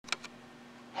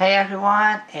Hey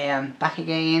everyone, back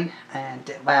again,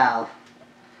 and well,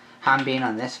 haven't been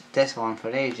on this one for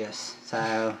ages,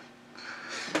 so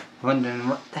wondering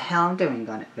what the hell I'm doing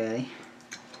on it really.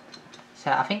 So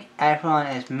I think everyone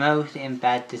is mostly in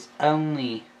bed. There's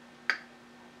only,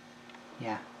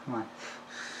 yeah, come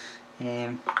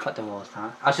on, put the walls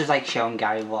down. I was just like showing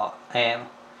Gary what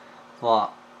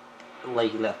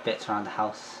like little bits around the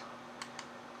house,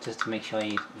 just to make sure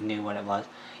he knew what it was.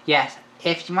 Yes,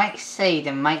 if you might say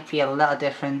there might be a little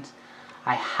difference,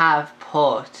 I have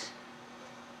put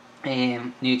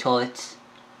new toilets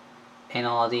in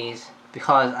all these,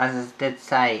 because as I did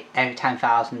say, every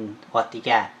 10,000 what they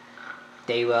get,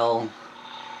 I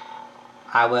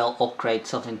will upgrade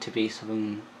something to be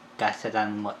something better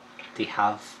than what they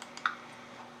have.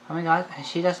 Oh my god,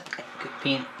 she just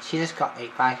got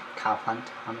ate by a cow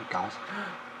plant. Oh my god.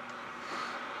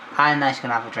 And now she's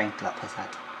gonna have a drink, look at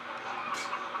that.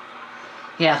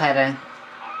 Yeah, okay then.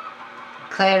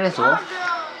 Claire is up.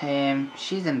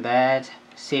 She's in bed.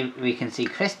 See, we can see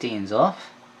Christine's up.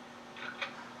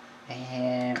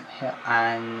 And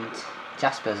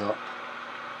Jasper's up.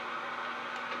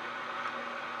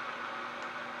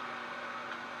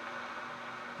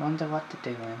 Wonder what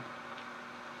they're doing.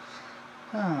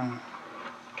 Oh.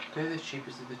 They're the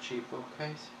cheapest of the cheap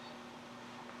bookcases.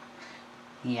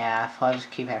 Yeah, I thought I'd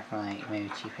just keep it for like maybe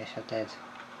cheapish. I did.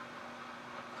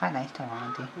 Quite nice though,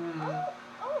 aren't they?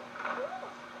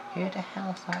 Who the hell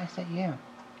is that? Is that you?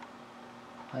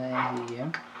 Or is it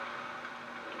you?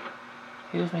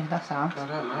 Who's making that sound? I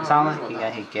don't know. It sounds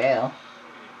like a girl.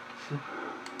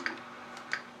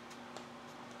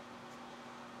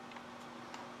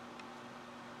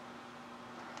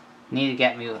 Need to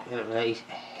get me a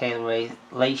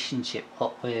relationship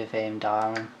up with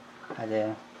Darwin. I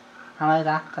do. I like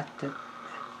that.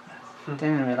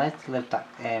 Didn't realise they lived that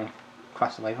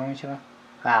across the way from each other.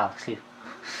 Well, sleep,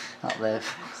 not live.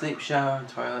 Sleep, shower, and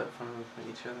toilet from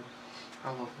each other.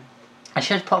 How lovely. I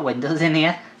should put windows in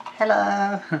here.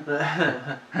 Hello.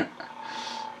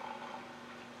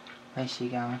 Where's she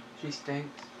going? She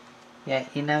stinks. Yeah,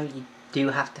 you know you do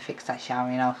have to fix that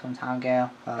shower, you know, sometime,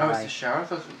 girl. But oh, it's the shower. I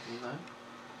thought it was no.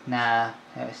 Nah,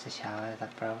 it was the shower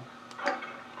that broke.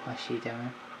 What's she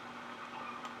doing?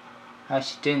 Oh,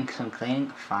 she's doing some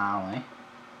cleaning. Finally.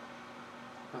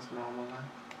 That's normal then.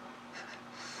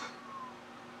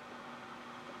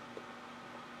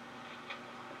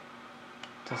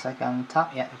 Just like on the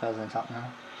top? Yeah, it goes on top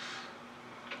now.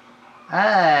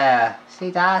 Ah,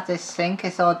 see that? This sink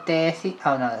is all dirty.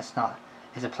 Oh no, it's not.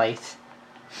 It's a plate.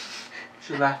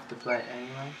 She left the plate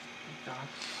anyway.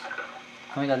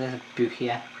 Oh my god, there's a book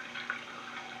here.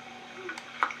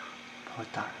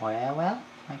 Put that away, well.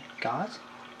 My god.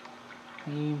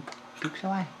 Are you books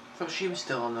away? I thought she was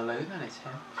still on the loo then, it's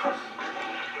him. Oh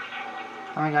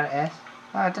my god, it is.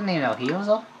 Oh, I didn't even know he was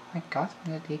up. My god,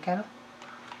 when did he get up?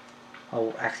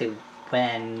 Oh, actually,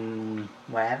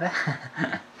 wherever.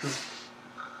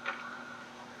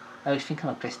 I was thinking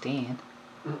of Christine.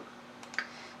 Who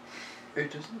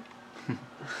doesn't?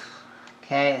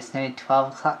 Okay, it's nearly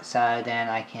 12 o'clock, so then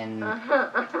I can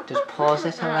just pause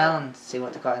this a while and see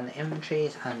what they've got in the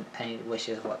inventories and any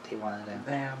wishes what they want to do.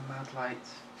 They are mad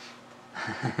lights.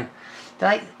 They're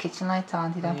like kitchen lights,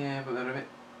 aren't they though? Yeah, but they're a bit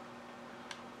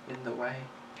in the way.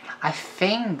 I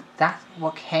think that's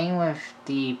what came with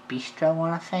the bistro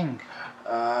one, I think.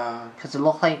 Because they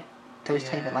look like those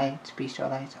type of lights, bistro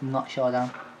lights. I'm not sure though.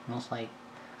 It looks like...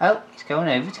 Oh, he's going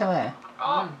over to her.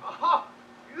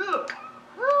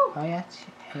 Oh yeah,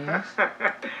 he is. Oh,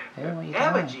 what are you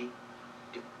doing?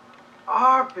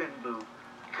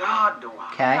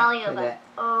 Okay,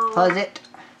 close it.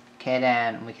 Okay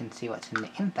then, we can see what's in the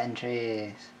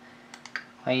inventories.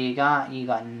 What you got? You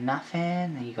got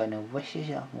nothing. You got no wishes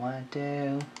you don't want to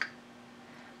do.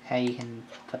 Okay, you can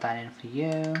put that in for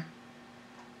you.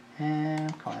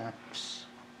 Come on.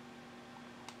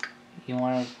 You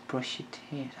want to brush your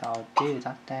teeth? I'll do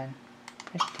that then.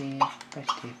 Brush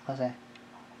teeth, what's it?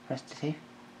 Brush the teeth?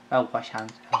 Oh, wash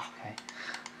hands. Okay.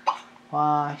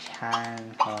 Wash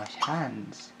hands, wash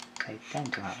hands. Okay,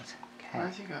 don't do that. Okay.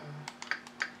 Where's he got?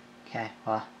 Okay,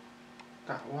 what?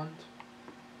 That one?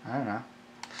 I don't know.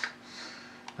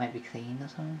 Might be clean or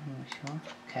something, I'm not sure.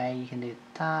 Okay, you can do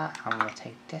that. I'm gonna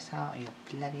take this out of your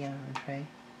bloody inventory.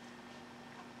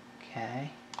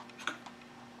 Okay.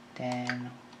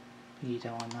 Then you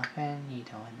don't want nothing, you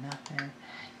don't want nothing,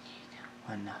 you don't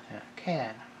want nothing. Okay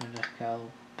then, we'll just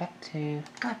go back to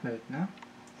night mode now.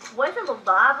 Was it the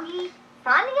lobby?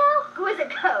 Sanio? Who is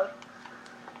it called?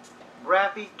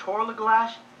 Raffy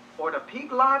Torlaglash or the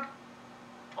Piglog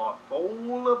or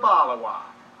Bola Balawa?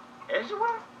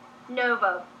 Ezra?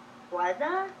 Novo. Was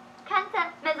it?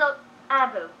 Kanta Mezo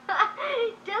Abu.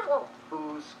 Dizzle.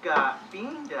 Uska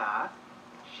Binda.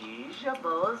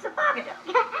 Jijabo Zapagado.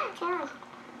 Yes.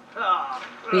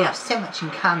 We have so much in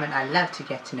common. I'd love to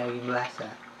get to know you better.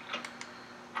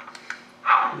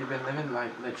 You've been living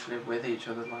like literally with each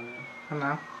other long enough. I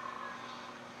know.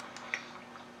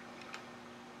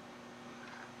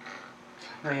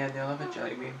 Oh yeah, they'll have a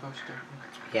jelly bean bush, don't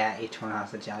they? Yeah, each one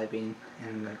has a jelly bean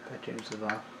in the bedrooms as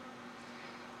well.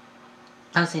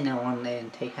 I've seen no one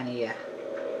didn't take any yet.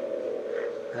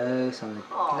 Oh, some of the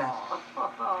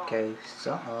ghosts.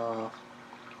 Uh-oh.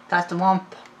 That's the one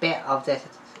bit of this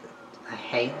I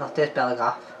hate. Of this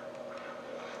Belgoth.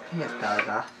 I think it's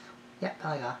Belgoth. Yep,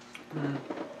 Belgoth.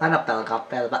 Not Belgoth,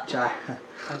 Belbatcher.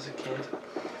 As a kid.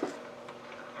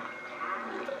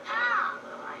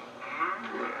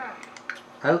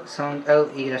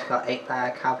 Oh, you just got ate by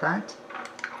a cow plant.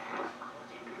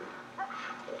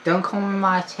 Don't come on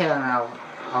my tail and I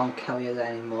won't kill you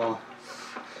anymore.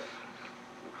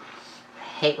 I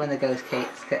hate when the ghost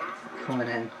cakes get coming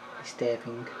in,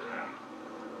 disturbing.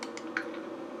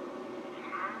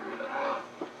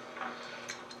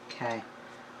 Okay,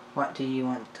 what do you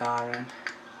want, Darren?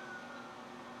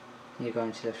 You're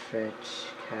going to the fridge.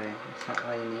 Okay, is that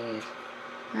all you need?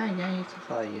 Oh yeah,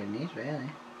 that's all you need really.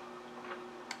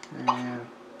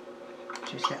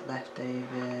 Just get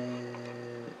leftover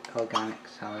organic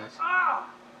salad.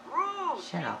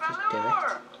 Shut up, just do it.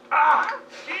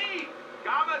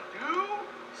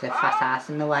 Is there fat ass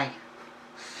in the way?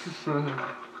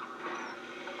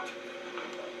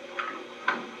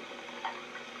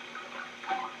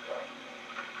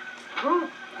 Oh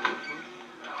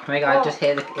my god, I just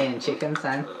hear the chicken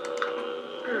sound.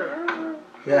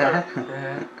 Yeah.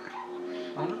 Yeah.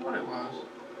 I wonder what it was.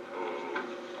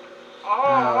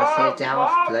 Oh, let's say to have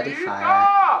a bloody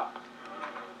fire.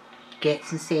 Get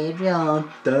some cereal.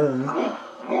 Duh.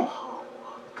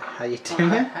 How you What the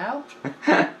doing? hell?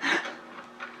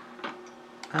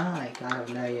 Oh my god, I've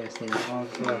never even seen that one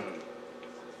before.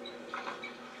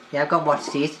 Yeah, I've got to watch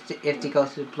these if they go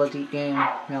to the bloody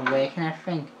work and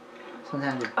everything.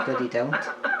 Sometimes they bloody don't.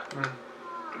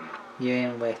 You're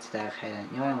in work today, okay then.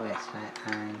 You're in work today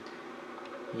and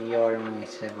you're in work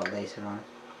today, but later on.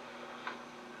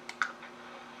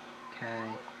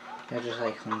 Okay. You're just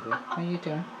like hungry. What are you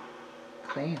doing?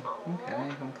 Clean. Okay,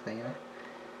 I'm cleaning.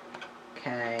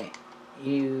 Okay.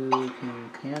 You can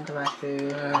clean up the bathroom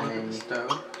and then The you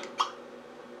stove.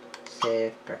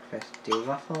 serve breakfast, do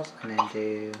waffles and then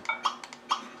do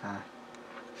that.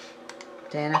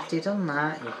 Then after you've done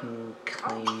that, you can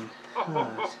clean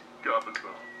hers.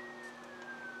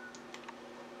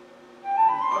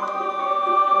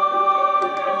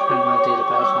 You want to do the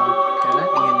bed one? Okay,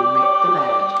 you can make the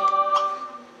bed.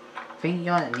 I think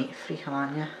you're a neat freak,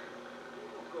 aren't you?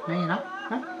 No, you're not.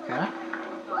 Huh? Okay.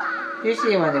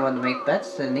 Usually when they want to make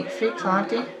beds, they're neat freaks, aren't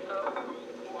they?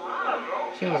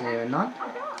 She wasn't even none.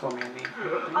 Call me a neat.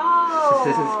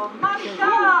 Oh, Masha!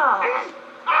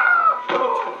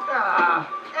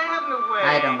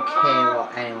 I don't care what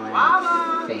anyone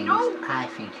thinks. I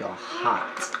think you're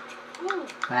hot.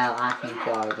 Well, I think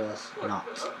you're just not.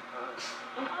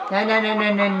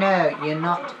 No. You're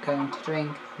not going to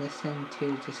drink. Listen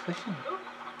to discussion.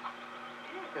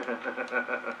 What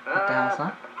the hell's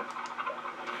that?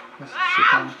 What's she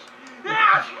going?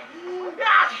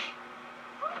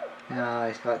 Oh,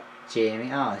 he's got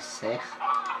Jamie. Oh, he's sick.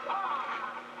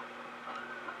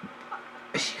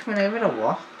 Is she coming over or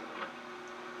what?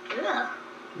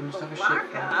 You must have a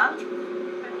shit there.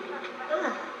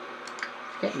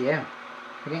 Forget you.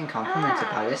 We're getting complimented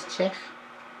by this chick.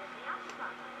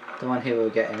 The one who we're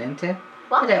getting into.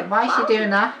 Why is she doing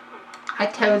that? I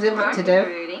told her what to do.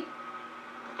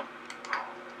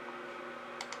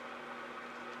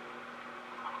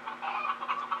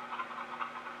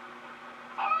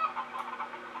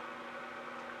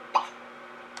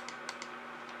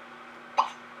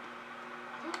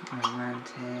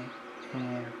 Romantic.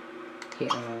 Keep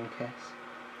them on kiss.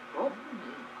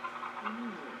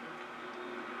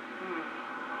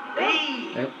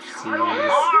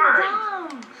 Oopsies.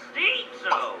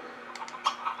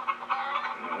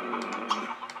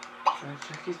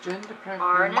 Check his gender preference.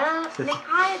 Arna,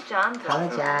 Nikaya Johnson.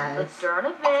 Apologize.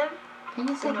 Lasterna Viv. Can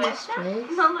you say this,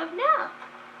 please? No live now.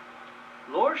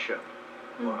 Lordship.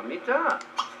 Mamita.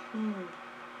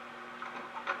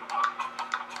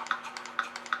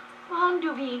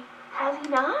 Wandubi.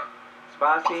 Hazina?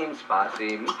 Spasim,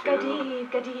 me too.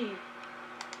 Gadiv.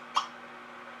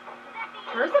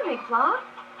 Here's a big flaw.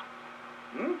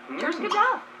 Here's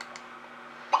Gadaf.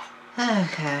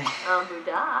 Okay.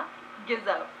 Buddha.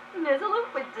 Gizo. Nizzle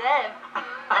with Dev.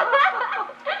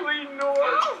 We know.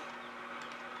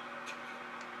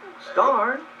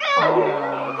 Star.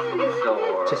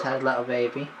 Oh, just had a little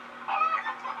baby.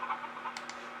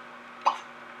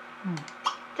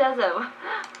 Jezzo.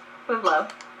 With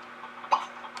love.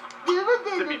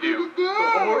 Zippy-doo. The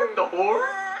whore. The whore.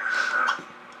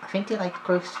 I think they like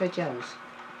gross videos.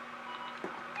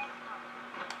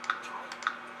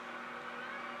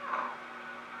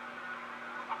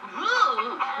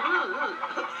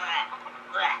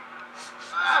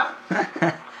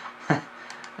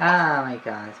 Oh my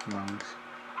god, monks.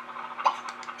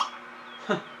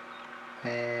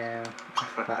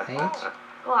 That age?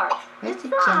 Clark. Where's the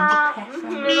gender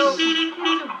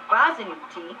preference?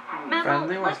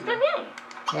 Friendly, wasn't it?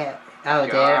 Yeah. Oh,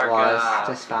 there it was. Jarga.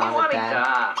 Just found it then.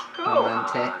 Come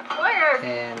Romantic. on. Where?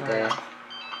 And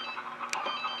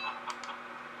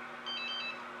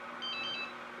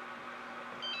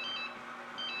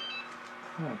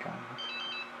oh my god.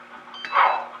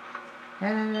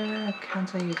 No,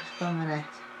 cancel you just for a minute.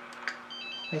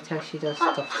 Wait till she does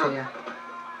stuff to you.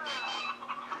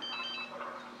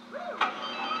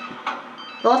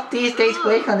 Look, these days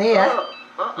work on here.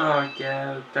 Oh,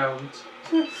 yeah, don't.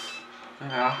 In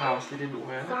our house, they didn't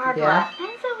work. Yeah.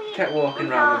 Kept walking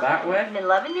round the back way.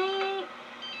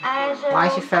 Why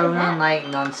is your phone on like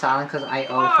non-silent? Because I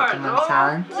always put them on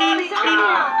silent.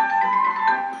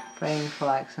 Brain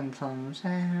flex and thumbs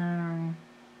down.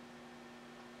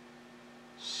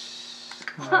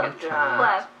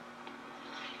 Left.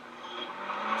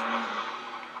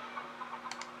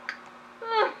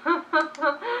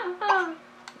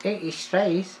 Eat your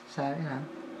strays, so you know.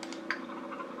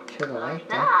 Should have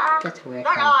liked it. Get to work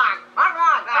now.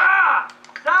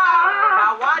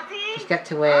 Just get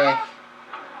to work.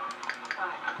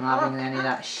 I'm not having any of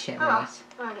that shit, mate.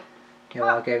 You're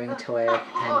all going to work.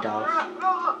 End of.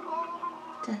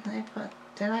 Didn't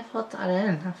I put that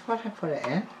in? I thought I put it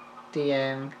in. The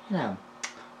you know,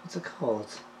 what's it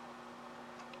called?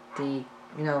 The,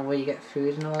 you know, where you get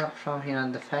food and all that from, you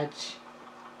know, the fridge.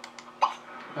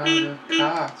 The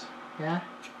cart. Yeah?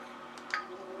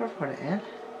 I'll put it in.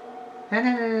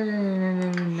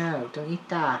 No, don't eat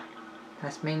that.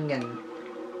 That's minging.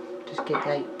 Just get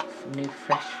like new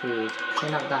fresh food.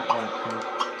 Clean up that one and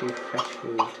do fresh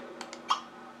food.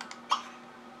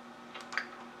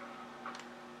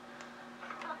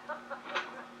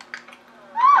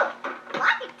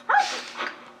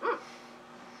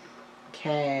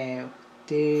 Okay,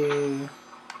 do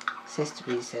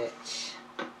system research.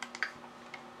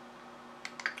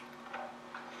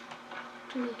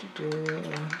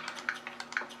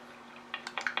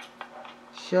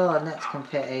 Sure, let's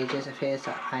compare ages. It appears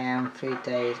that I am 3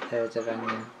 days older than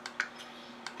you.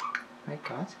 My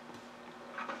god.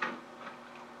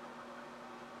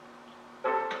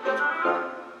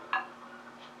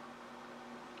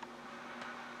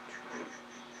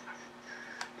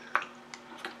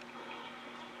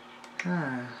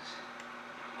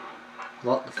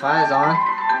 Look, the fire's on.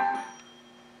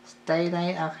 Stay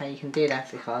late. Okay, you can do that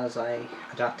because I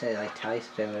don't have to like tell you to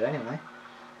do it anyway.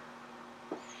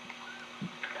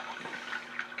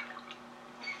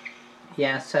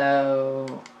 Yeah,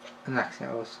 so Alexa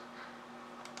was.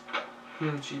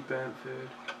 She burnt food.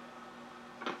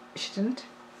 She didn't.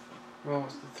 What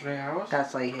was the 3 hours?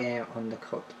 That's like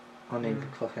undercooked,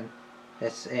 uneven cooking.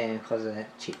 It's because of the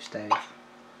cheap stove.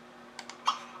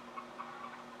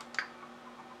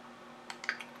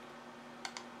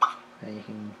 So you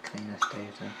can clean the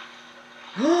stove then.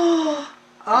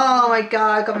 Oh my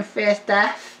god, I got my first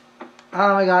death.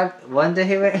 Oh my god, wonder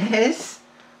who it is.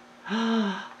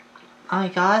 Oh my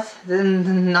god, did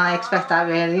not expect that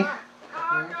really.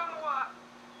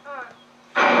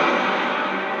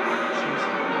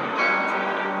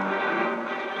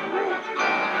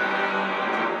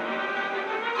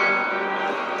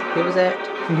 Who was it?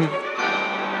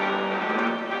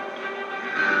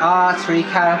 Oh, it's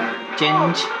Rico.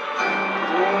 Ginge.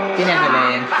 You never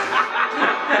learn.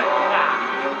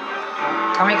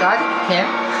 Oh my god, him.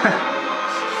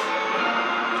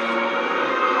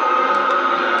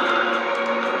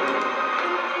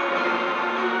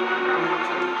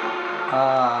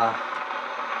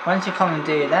 Why don't you come and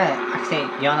do that? Actually,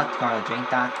 you're not going to drink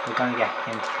that. We're going to get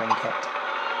him to drink it.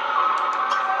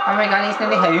 Oh my god, he's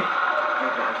nearly who?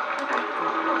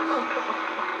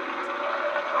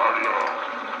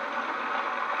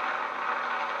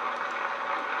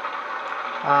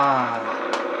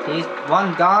 He's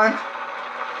one gone.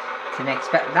 Didn't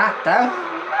expect that though.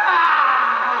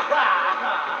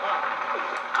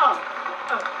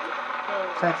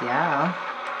 Bloody hell.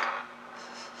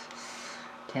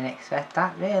 Didn't expect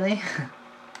that really.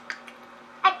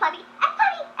 Egg buddy, egg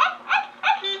buddy,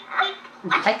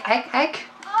 egg. Egg.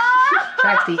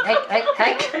 Drag the egg.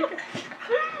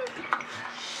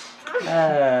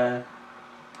 My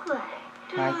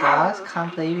God,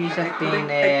 can't believe he's just been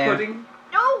Egg pudding.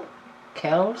 No.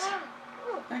 killed.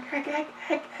 Egg.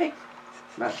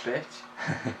 That bitch.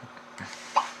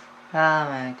 Oh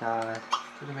my God.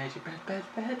 Could have made you bed.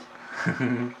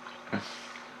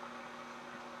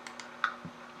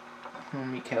 Let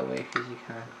me kill away as you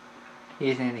can.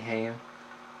 He's nearly home.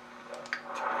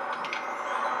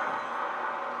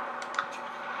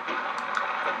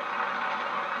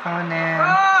 Come on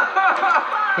now.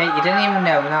 Yeah, you didn't even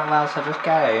know that well, so just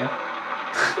go.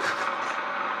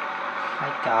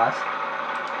 My God.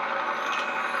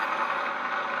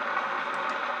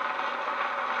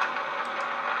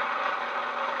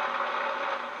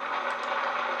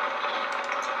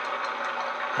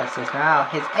 What's this now?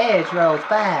 His edge rolls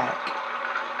back.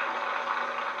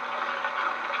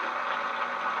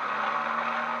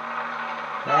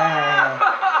 Yeah.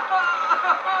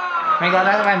 Oh my God,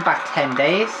 that went back 10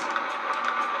 days.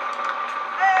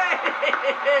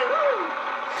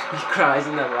 He cries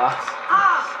in the laughs.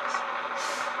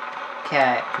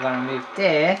 Okay, we're gonna move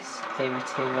this over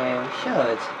to where we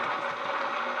should.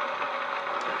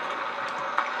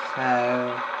 So,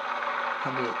 how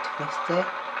do you twist it?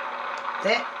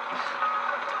 There.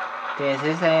 This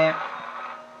is it.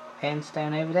 End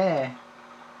stone over there.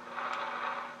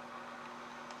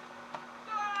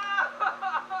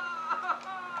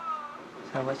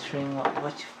 So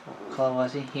which colour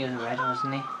was he? He was red,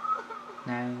 wasn't he?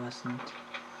 No, he wasn't.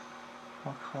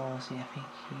 What colour was he? I think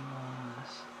he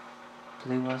was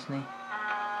blue, wasn't he?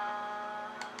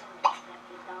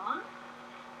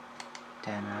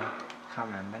 Don't know. Can't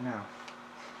remember now.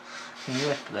 I think he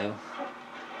was blue.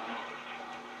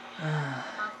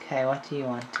 Okay, what do you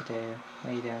want to do?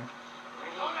 What are you doing?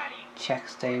 Check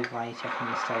stove while you're checking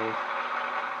the stove.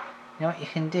 You know what you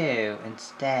can do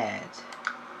instead?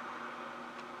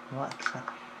 What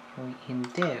you can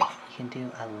do? You can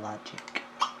do a logic.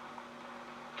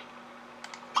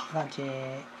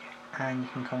 Logic. And you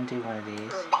can come do one of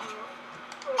these.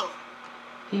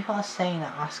 People are saying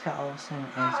that Oscar Olsen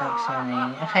is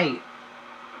actually... Okay.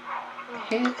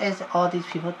 Who is all these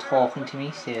people talking to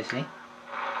me? Seriously?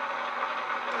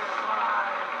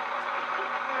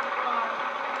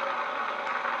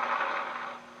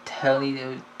 Totally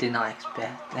did not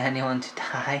expect anyone to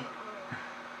die.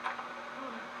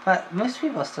 But most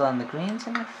people are still on the greens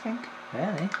and everything.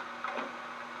 Really?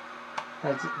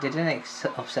 They didn't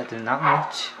upset them that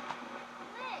much.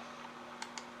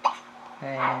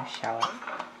 Shower.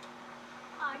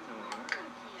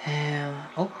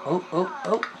 Oh.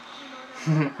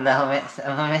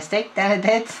 A mistake that I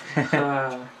did.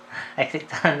 I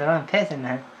clicked on the wrong person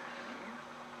now.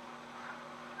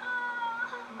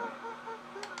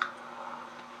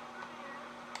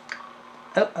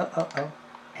 Oh.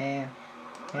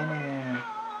 No.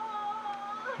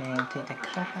 And take the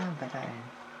crap out of that.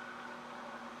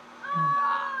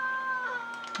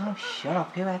 Oh, shut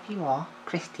up, whoever you are.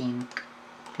 Christine.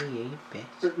 Be you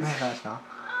bitch. No, that's not.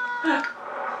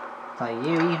 Like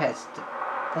you had the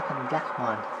fucking black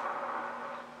one.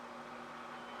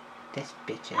 This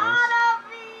bitch is.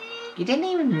 You didn't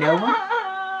even know her?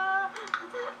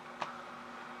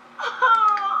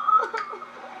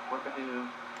 What can you do?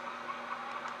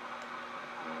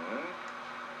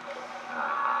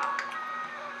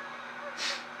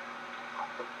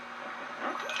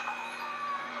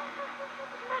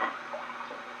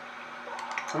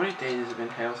 How many days has it been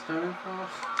hailstoning for?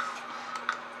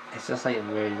 It's just like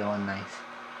really one night.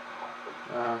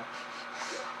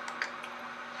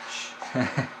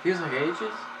 Feels like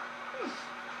ages.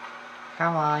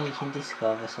 Come on, you can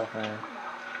discover something.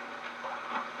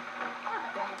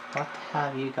 What the hell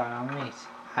have you got on, mate?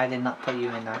 I did not put you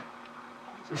in that.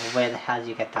 So where the hell did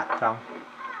you get that from?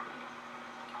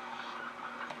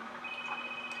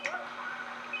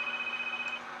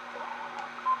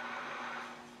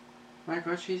 My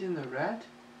God, she's in the red.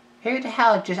 Who the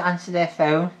hell just answered their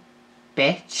phone?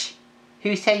 Bitch.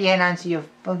 Who said you didn't answer your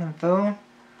fucking phone?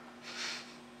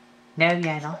 No,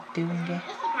 you're not doing it.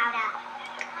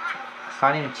 I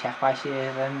can't even check why she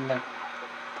is in the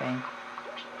thing.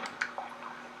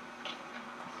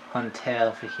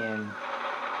 Until freaking...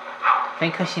 I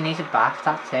think because she needs a bath,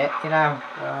 that's it, you know.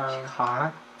 She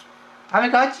can't. Oh my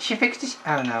God, she fixed the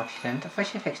oh no, she didn't. I thought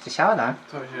she fixed the shower then. I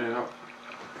thought she got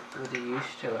Bloody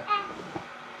used to it.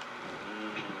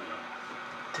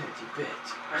 dirty bitch.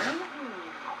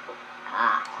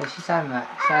 So she's had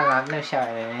no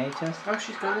shower in ages. Oh,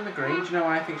 she's gone in the green. Do you know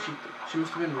why I think she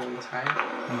must have been really tired?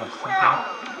 Must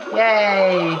have been.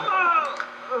 Yay!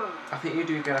 I think you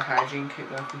do get a hygiene kit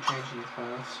though from changing your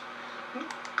clothes.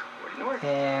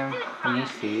 You need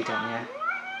food, don't you?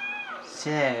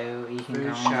 So you can Food,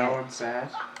 go shower, and get bed.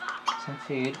 some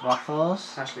food,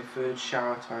 waffles. Actually, food,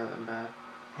 shower, toilet, and bed.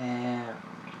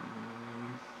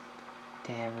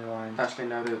 Damn, we want. Actually,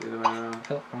 no, do it the other way around.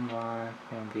 Oh, I'm going.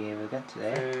 We won't be able to get to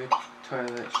there. Food,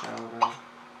 toilet, shower, bed.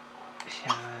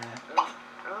 Shower,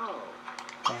 Oh.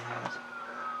 bed.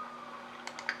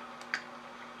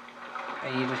 Are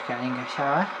you just getting a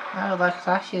shower? Oh, look at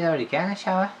that, she's already getting a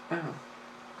shower. Oh.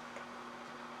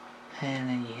 And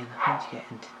then you can, once you get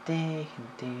into there, you can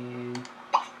do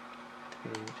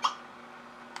food. You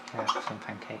can have some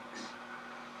pancakes.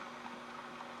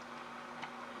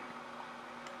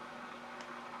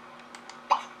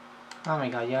 Oh my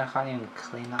god, you can't even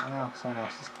clean that now, someone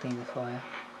else has cleaned it for you.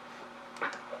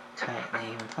 Can't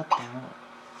even put them up.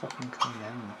 Fucking clean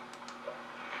them up.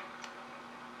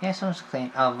 Yeah, someone's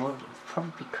clean. Oh, well,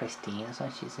 probably Christine, as long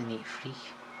as she's a neat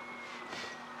freak.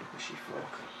 She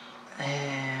fuck.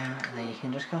 And then you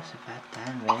can just go to bed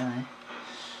then, really.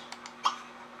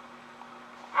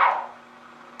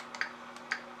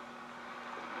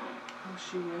 How's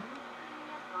she wearing?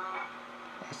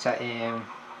 It's at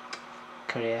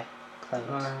career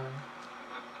clothes.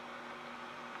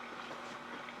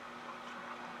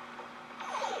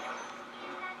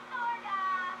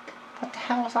 What the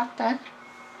hell was that then?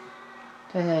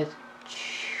 Oh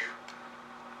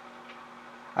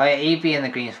yeah, he'd be in the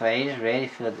greens for ages, really,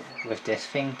 for with this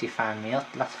thing, defined meal,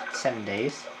 last 7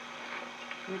 days.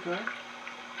 Okay.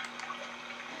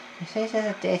 It says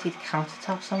there's a dirty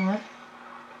countertop somewhere.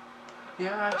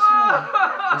 Yeah, I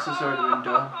see. This has already been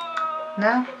done.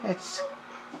 No, it's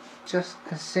just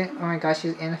oh my god,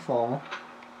 she's in a formal.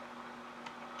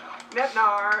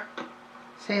 Netnar.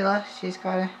 See, look, she's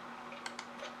got a.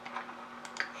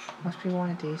 Must be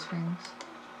one of these things.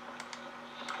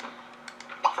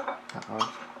 That one.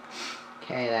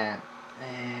 Okay then.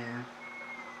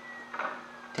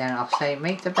 Then I'll say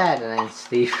make the bed and then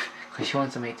sleep because she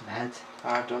wants to make the bed.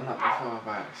 I've done that before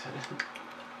by accident.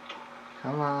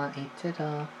 Come on, eat it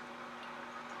up.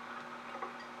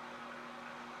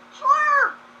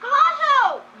 Sure!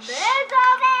 Camacho! Miss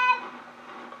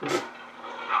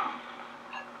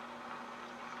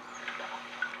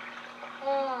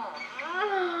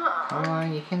Come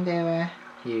on, you can do it.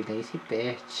 You lazy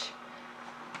bitch.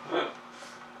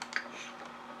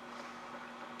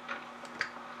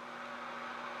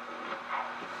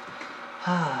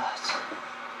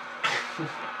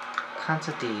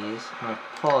 Cancel these. I'm going to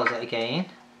pause it again.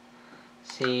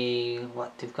 See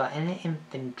what they've got in the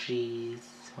inventories.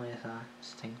 What is that?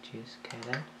 Stink juice. Okay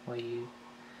then. What are you?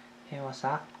 Hey, what's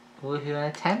that? Woohoo in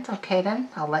a tent? Okay then.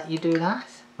 I'll let you do that.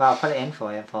 Well, I'll put it in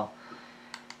for you, but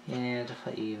yeah, I'll just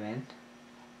put you in.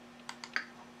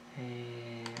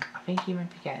 I think you might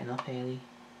be getting up early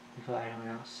before everyone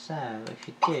else. So if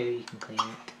you do, you can clean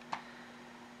it.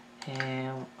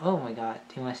 Oh my god,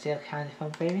 do you want to steal candy from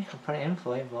baby? I'll put it in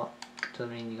for you, but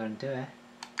doesn't mean you're going to do it.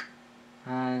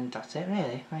 And that's it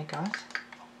really, my god.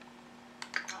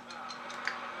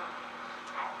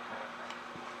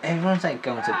 Everyone's like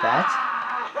going to bed.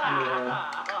 Yeah.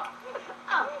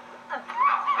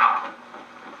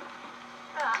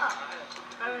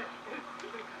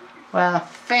 Well, I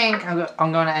think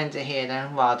I'm going to end it here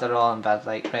then, while they're all in bed,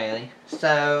 like, really.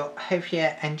 So, I hope you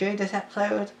enjoyed this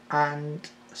episode, and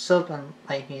sub and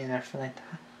like me and everything like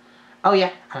that. Oh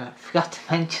yeah, and I forgot to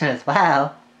mention as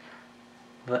well,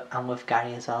 but I'm with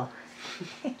Gary as well.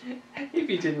 If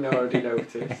you didn't already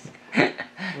notice.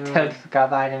 Totally forgot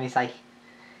about him. He's like,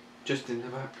 Just in the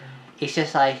background. it's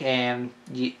just like,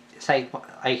 it's like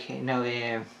you know,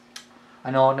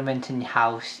 an ornament in your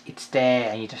house, it's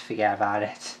there and you just forget about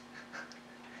it.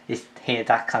 You hear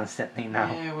that constantly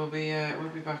now. Yeah, we'll be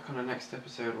back on the next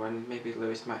episode when maybe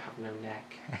Lewis might have no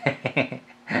neck.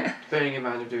 Bearing in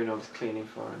mind I'm doing all this cleaning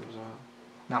for him as well.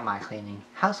 Not my cleaning.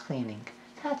 House cleaning.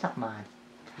 That's not mine.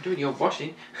 I'm doing your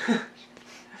washing.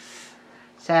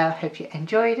 So, hope you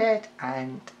enjoyed it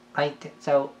and liked it.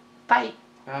 So, bye.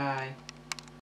 Bye.